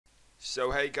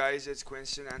So hey guys, it's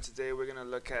Quincy, and today we're gonna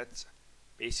look at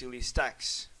basically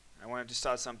stacks. I wanted to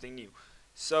start something new.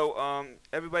 So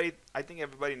I think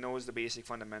everybody knows the basic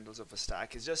fundamentals of a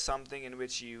stack. It's just something in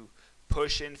which you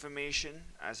push information,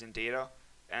 as in data,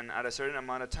 and at a certain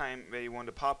amount of time where you want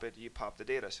to pop it, you pop the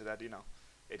data so that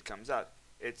it comes out.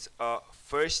 It's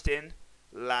first in,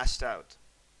 last out.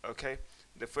 Okay,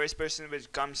 the first person which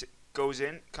goes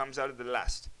in comes out of the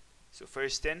last. So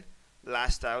first in,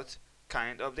 last out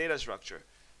kind of data structure.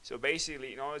 So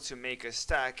basically, in order to make a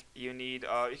stack, you need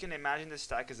you can imagine the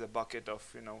stack as a bucket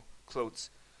of clothes.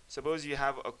 Suppose you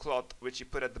have a cloth which you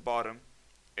put at the bottom,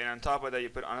 and on top of that you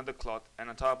put another cloth, and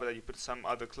on top of that you put some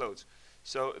other clothes.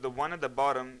 So the one at the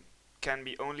bottom can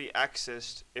be only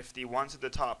accessed if the ones at the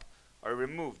top are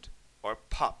removed or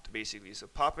popped, basically. So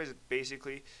pop is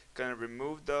basically gonna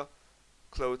remove the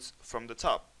clothes from the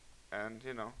top, and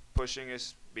pushing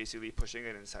is basically pushing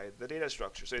it inside the data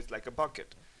structure. So it's like a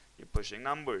bucket. You're pushing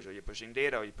numbers, or you're pushing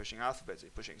data, or you're pushing alphabets, or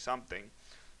you're pushing something.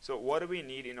 So what do we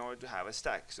need in order to have a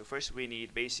stack? So first we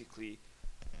need basically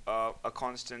a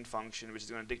constant function which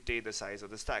is going to dictate the size of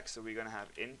the stack. So we're going to have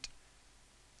int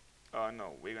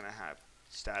we're going to have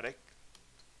static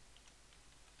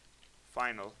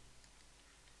final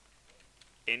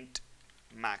int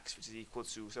max, which is equal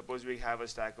to, suppose we have a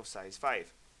stack of size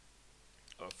 5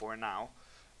 for now.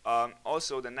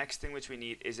 Also, the next thing which we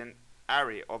need is an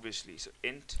array, obviously. So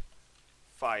int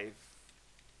 5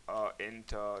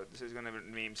 this is going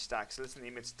to name stack, so let's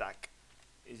name it stack,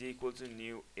 is equal to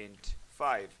new int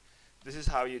 5. This is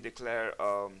how you declare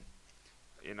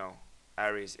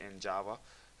arrays in Java.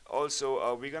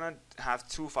 Also, we're gonna have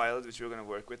two files which we're gonna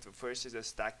work with. The first is a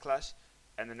stack class,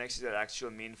 and the next is our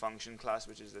actual main function class,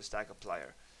 which is the stack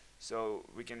applier. So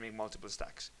we can make multiple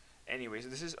stacks. Anyway, so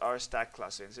this is our stack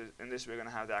class, and so in this we're gonna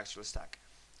have the actual stack.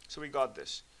 So we got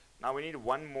this. Now we need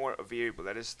one more variable,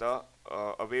 that is the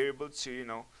a variable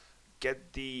to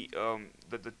get the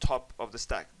top of the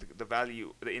stack, the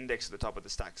value, the index of the top of the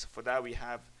stack. So for that we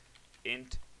have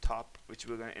int top, which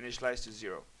we're going to initialize to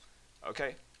 0.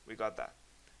 Okay, we got that.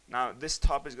 Now this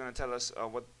top is going to tell us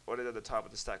what is at the top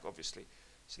of the stack, obviously.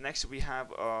 So next we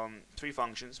have three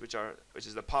functions, which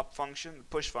is the pop function, the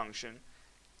push function,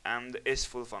 and the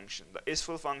isFull function. The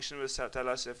isFull function will tell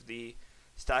us if the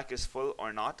stack is full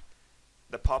or not.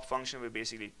 The pop function will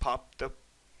basically pop the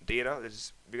data, that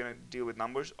is, we're going to deal with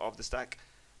numbers of the stack,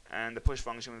 and the push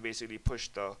function will basically push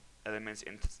the elements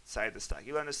inside the stack.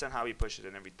 You'll understand how we push it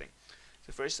and everything.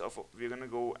 So first off, we're going to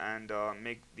go and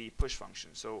make the push function.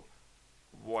 So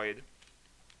void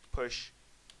push,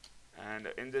 and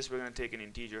in this we're going to take an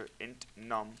integer int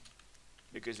num,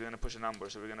 because we're going to push a number,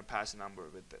 so we're going to pass a number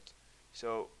with it.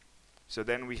 So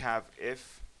then we have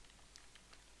if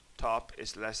top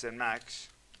is less than max,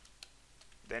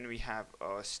 then we have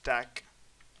stack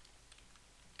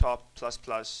top plus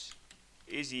plus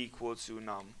is equal to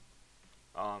num.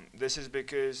 This is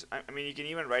because I mean, you can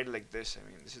even write it like this. I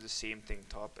mean, this is the same thing,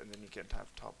 top, and then you can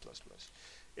have top plus plus.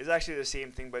 It's actually the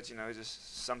same thing, but it's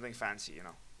just something fancy.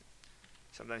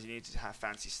 Sometimes you need to have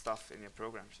fancy stuff in your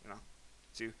programs,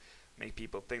 to make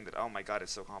people think that, oh my god,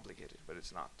 it's so complicated, but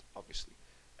it's not. Obviously,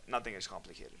 nothing is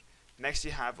complicated. Next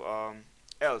you have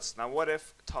else. Now what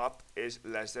if top is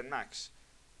less than max?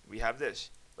 We have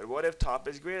this. But what if top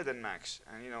is greater than max,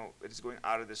 and it is going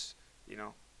out of this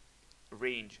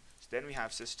range? So then we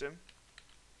have system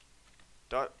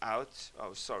dot out,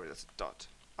 oh sorry, that's a dot,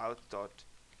 out dot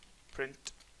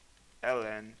print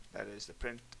ln, that is the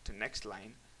print to next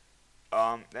line.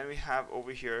 Then we have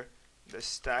over here the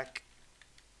stack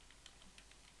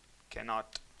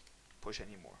cannot push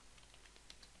anymore.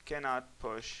 Cannot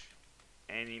push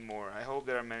anymore. I hope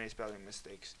there are many spelling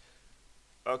mistakes.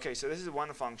 Okay, so this is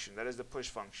one function, that is the push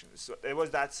function. So it was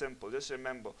that simple. Just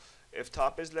remember, if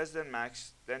top is less than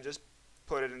max, then just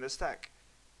put it in the stack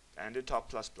and do top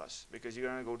plus plus, because you're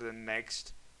going to go to the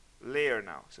next layer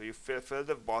now. So you fill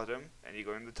the bottom and you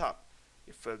go in the top.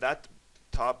 You fill that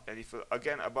top and you fill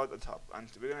again above the top. And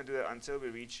we're going to do that until we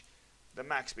reach the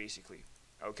max, basically.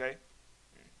 Okay,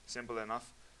 simple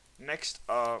enough. Next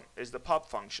is the pop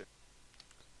function.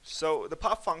 So the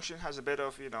pop function has a bit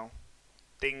of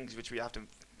things which we have to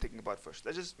think about first.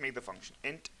 Let's just make the function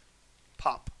int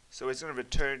pop. So it's going to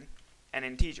return an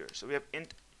integer. So we have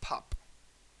int pop.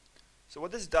 So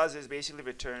what this does is basically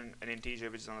return an integer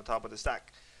which is on the top of the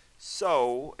stack.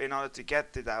 So in order to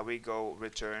get to that, we go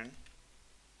return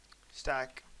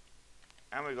stack,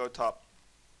 and we go top.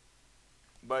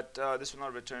 But this will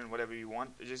not return whatever you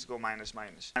want. You just go minus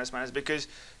minus. Minus minus, because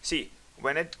see,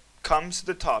 when it comes to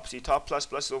the top, see top plus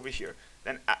plus over here,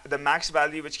 then the max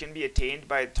value which can be attained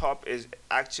by top is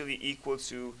actually equal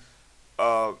to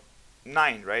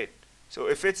 9, right? So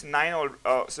if it's 9 or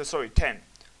 10.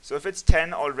 So if it's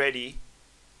 10 already,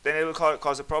 then it will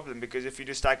cause a problem, because if you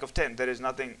do stack of 10, there is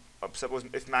nothing. Suppose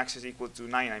if max is equal to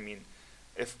 9, I mean,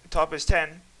 if top is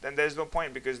 10, then there's no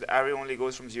point, because the array only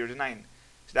goes from 0 to 9.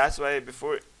 So that's why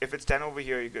if it's 10 over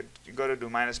here, you got to do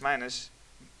minus minus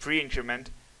pre-increment,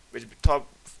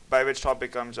 by which top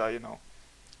becomes 9,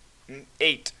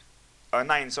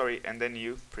 sorry, and then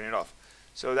you print it off.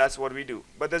 So that's what we do.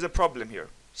 But there's a problem here.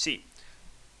 See,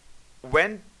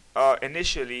 when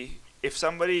initially, if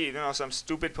somebody, some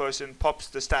stupid person pops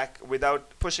the stack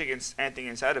without pushing anything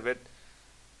inside of it,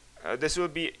 this will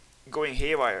be going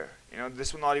haywire.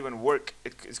 This will not even work.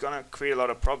 It's gonna create a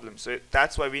lot of problems. So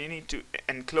that's why we need to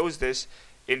enclose this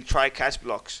in try-catch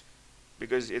blocks,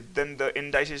 because then the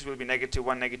indices will be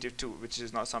 -1, -2, which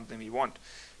is not something we want.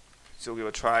 So we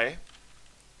will try,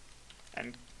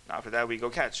 and after that we go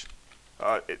catch.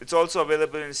 It's also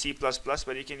available in C++,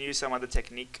 but you can use some other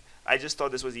technique. I just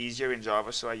thought this was easier in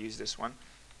Java, so I used this one.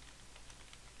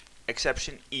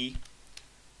 Exception E.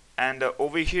 And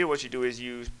over here, what you do is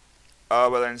you,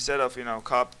 instead of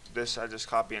copy this, I just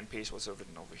copy and paste what's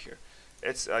written over here.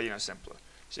 It's simpler.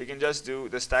 So you can just do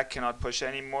the stack cannot push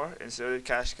anymore, inserted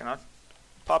cache cannot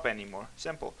pop anymore.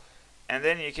 Simple. And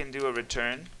then you can do a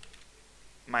return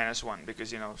 -1,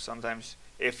 because sometimes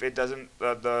if it doesn't,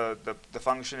 the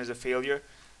function is a failure,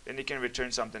 then you can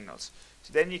return something else.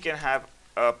 So then you can have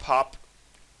a pop.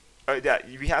 Yeah,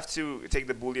 we have to take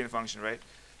the Boolean function, right?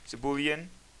 So Boolean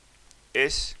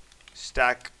is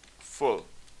stack full.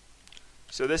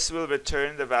 So this will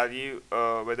return the value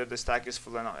whether the stack is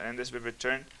full or not, and this will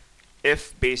return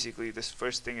if, basically, this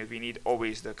first thing is we need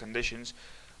always the conditions.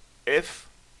 If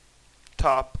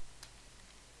top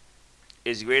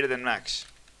is greater than max,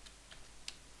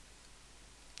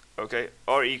 okay,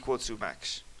 or equal to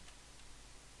max,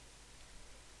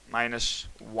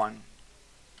 -1.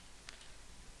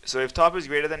 So if top is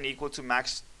greater than or equal to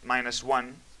max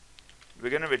 -1, we're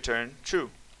going to return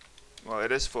true. Well,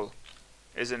 it is full,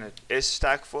 isn't it? Is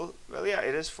stack full? Well, yeah,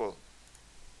 it is full.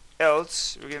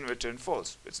 Else, we're going to return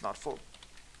false. It's not full.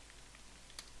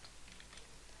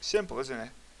 Simple, isn't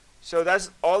it? So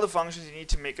that's all the functions you need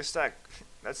to make a stack.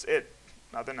 That's it.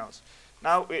 Nothing else.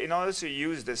 Now, in order to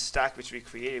use this stack which we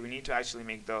created, we need to actually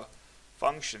make the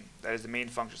function that is the main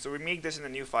function. So we make this in a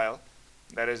new file,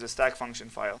 that is the stack function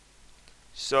file.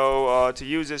 So to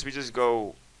use this, we just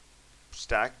go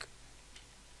stack.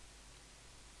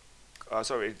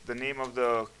 The name of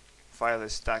the file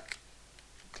is stack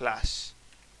class.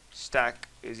 Stack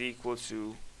is equal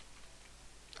to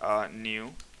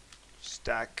new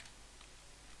stack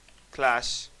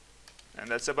class, and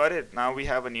that's about it. Now we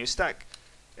have a new stack.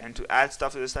 And to add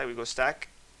stuff to the stack, we go stack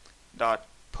dot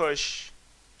push.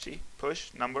 See,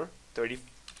 push number 30.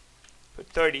 Put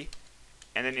 30,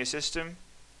 and then your system.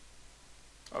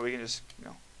 Or we can just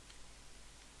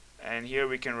And here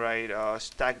we can write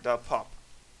stack dot pop.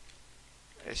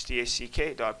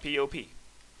 stack dot pop.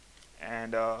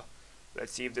 And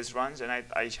let's see if this runs. And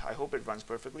I hope it runs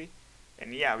perfectly.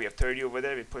 And yeah, we have 30 over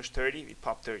there. We push 30. We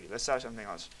pop 30. Let's try something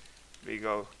else. We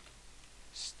go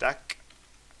stack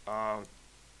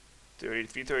 30,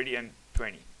 330 and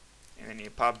 20, and then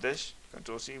you pop this,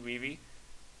 Control C, VV.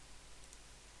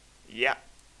 Yeah,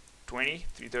 20,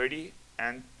 330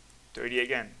 and 30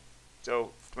 again.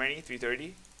 So 20,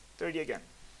 330, 30 again.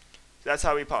 So that's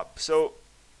how we pop. So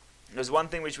there's one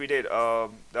thing which we did,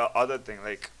 the other thing,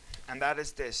 and that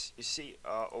is this. You see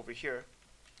over here,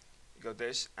 you go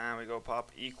this, and we go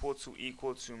pop equal to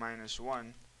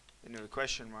 -1, then do a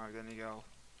question mark, then you go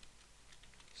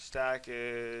stack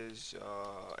is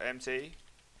empty,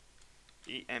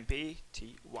 empty,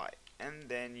 and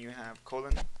then you have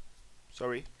colon,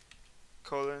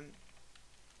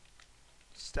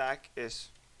 stack is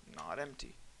not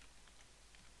empty,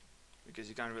 because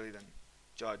you can't really then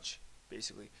judge,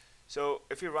 basically. So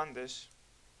if you run this,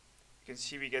 you can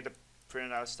see we get the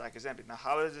printed out stack is empty. Now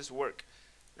how does this work?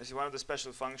 This is one of the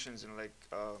special functions in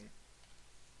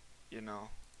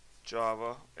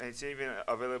Java, and it's even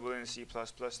available in C++.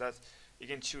 That you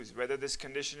can choose whether this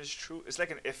condition is true. It's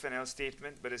like an if and else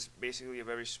statement, but it's basically a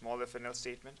very small if and else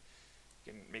statement.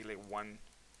 You can make 1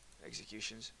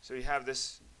 executions. So you have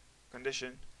this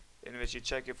condition in which you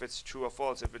check if it's true or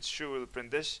false. If it's true, it will print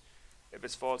this. If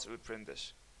it's false, it will print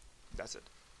this. That's it.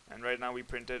 And right now we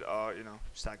printed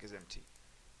stack is empty.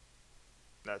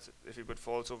 That's it. If you put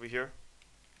false over here,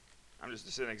 this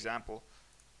is an example.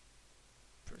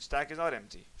 Stack is not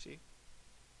empty. See?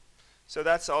 So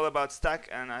that's all about stack,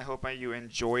 and I hope you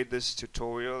enjoyed this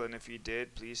tutorial. And if you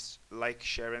did, please like,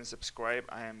 share, and subscribe.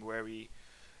 I am very,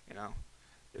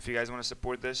 if you guys want to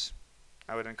support this,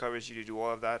 I would encourage you to do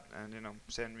all of that, and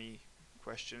send me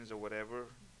questions or whatever.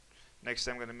 Next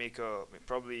I'm going to make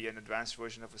probably an advanced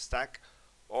version of a stack,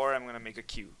 or I'm going to make a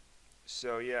queue.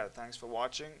 So yeah, thanks for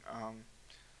watching.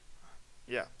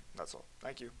 Yeah, that's all.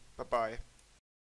 Thank you. Bye bye.